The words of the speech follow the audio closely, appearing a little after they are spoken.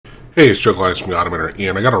Hey, it's Joe Glines from the-automator,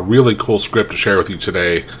 and I got a really cool script to share with you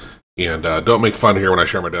today. And don't make fun here when I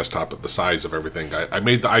share my desktop at the size of everything. I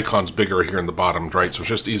made the icons bigger here in the bottom right, so it's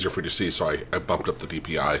just easier for you to see, so I bumped up the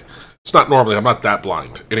DPI. It's not normally, I'm not that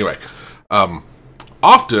blind. Anyway,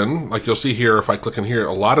 often, like you'll see here, if I click in here,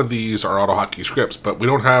 a lot of these are AutoHotkey scripts, but we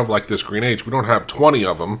don't have, like this green H, we don't have 20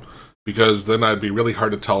 of them, because then it'd be really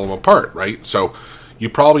hard to tell them apart, right? So you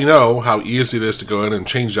probably know how easy it is to go in and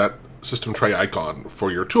change that system tray icon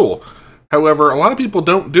for your tool. However, a lot of people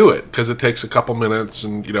don't do it because it takes a couple minutes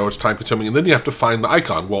and, you know, it's time consuming, and then you have to find the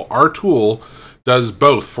icon. Well, our tool does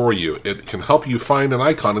both for you. It can help you find an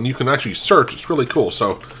icon, and you can actually search. It's really cool.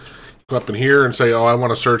 So you go up in here and say, oh, I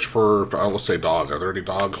want to search for, let's say dog. Are there any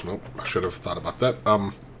dogs? Nope, I should have thought about that.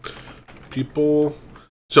 People.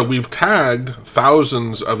 So we've tagged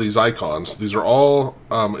thousands of these icons. These are all,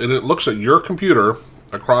 and it looks at your computer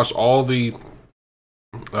across all the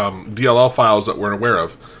DLL files that we're aware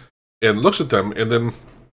of, and looks at them, and then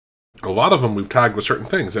a lot of them we've tagged with certain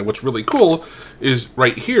things. And what's really cool is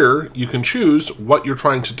right here, you can choose what you're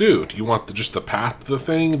trying to do. Do you want just the path to the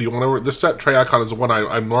thing? Do you want to, this set tray icon is the one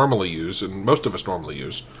I normally use, and most of us normally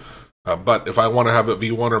use. But if I want to have it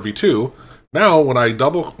V1 or V2, now when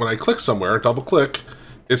I click somewhere, double click,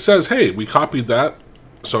 it says, hey, we copied that.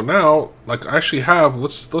 So now, like I actually have,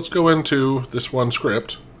 let's go into this one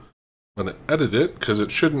script. I'm going to edit it because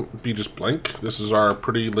it shouldn't be just blank. This is our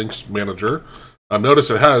pretty links manager. Notice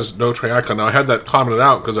it has no tray icon. Now I had that commented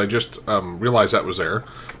out because I just realized that was there.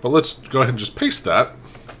 But let's go ahead and just paste that.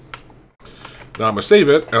 Now I'm going to save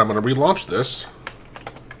it, and I'm going to relaunch this.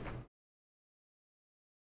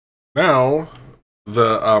 Now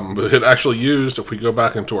it actually used, if we go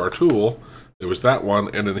back into our tool, it was that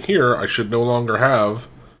one, and in here I should no longer have.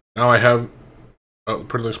 Now I have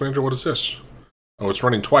pretty links manager. What is this? Oh, it's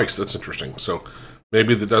running twice. That's interesting. So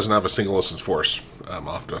maybe that doesn't have a single instance force.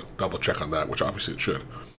 I'll have to double check on that, which obviously it should.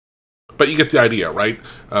 But you get the idea, right?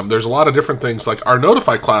 There's a lot of different things, like our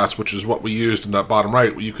notify class, which is what we used in that bottom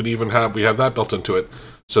right. You can even have, we have that built into it.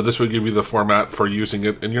 So this would give you the format for using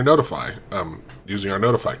it in your notify, using our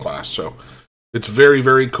notify class. So it's very,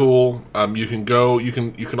 very cool. You can go, you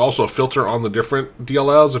can also filter on the different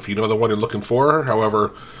DLLs if you know the one you're looking for.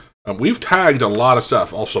 However, we've tagged a lot of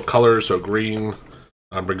stuff. Also colors, so green.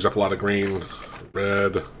 Brings up a lot of green,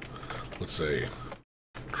 red, let's say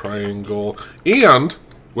triangle. And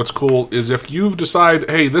what's cool is if you decide,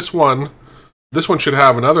 hey, this one should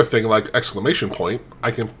have another thing like exclamation point,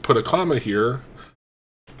 I can put a comma here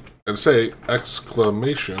and say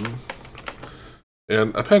exclamation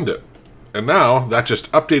and append it. And now that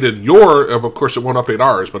just updated your, of course it won't update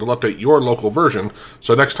ours, but it'll update your local version.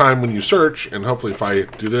 So next time when you search, and hopefully if I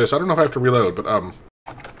do this, I don't know if I have to reload, but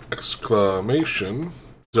exclamation.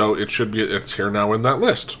 So it should be, it's here now in that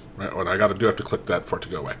list, right? What I got to do, I have to click that for it to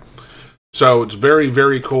go away. So it's very,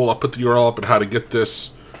 very cool. I'll put the URL up and how to get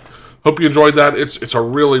this. Hope you enjoyed that. It's a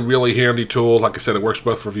really, really handy tool. Like I said, it works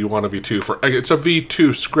both for V1 and V2. It's a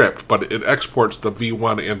V2 script, but it exports the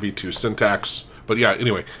V1 and V2 syntax. But yeah,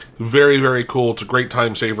 anyway, very, very cool. It's a great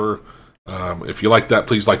time saver. If you like that,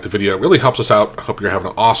 please like the video. It really helps us out. I hope you're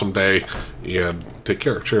having an awesome day, and take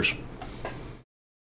care. Cheers.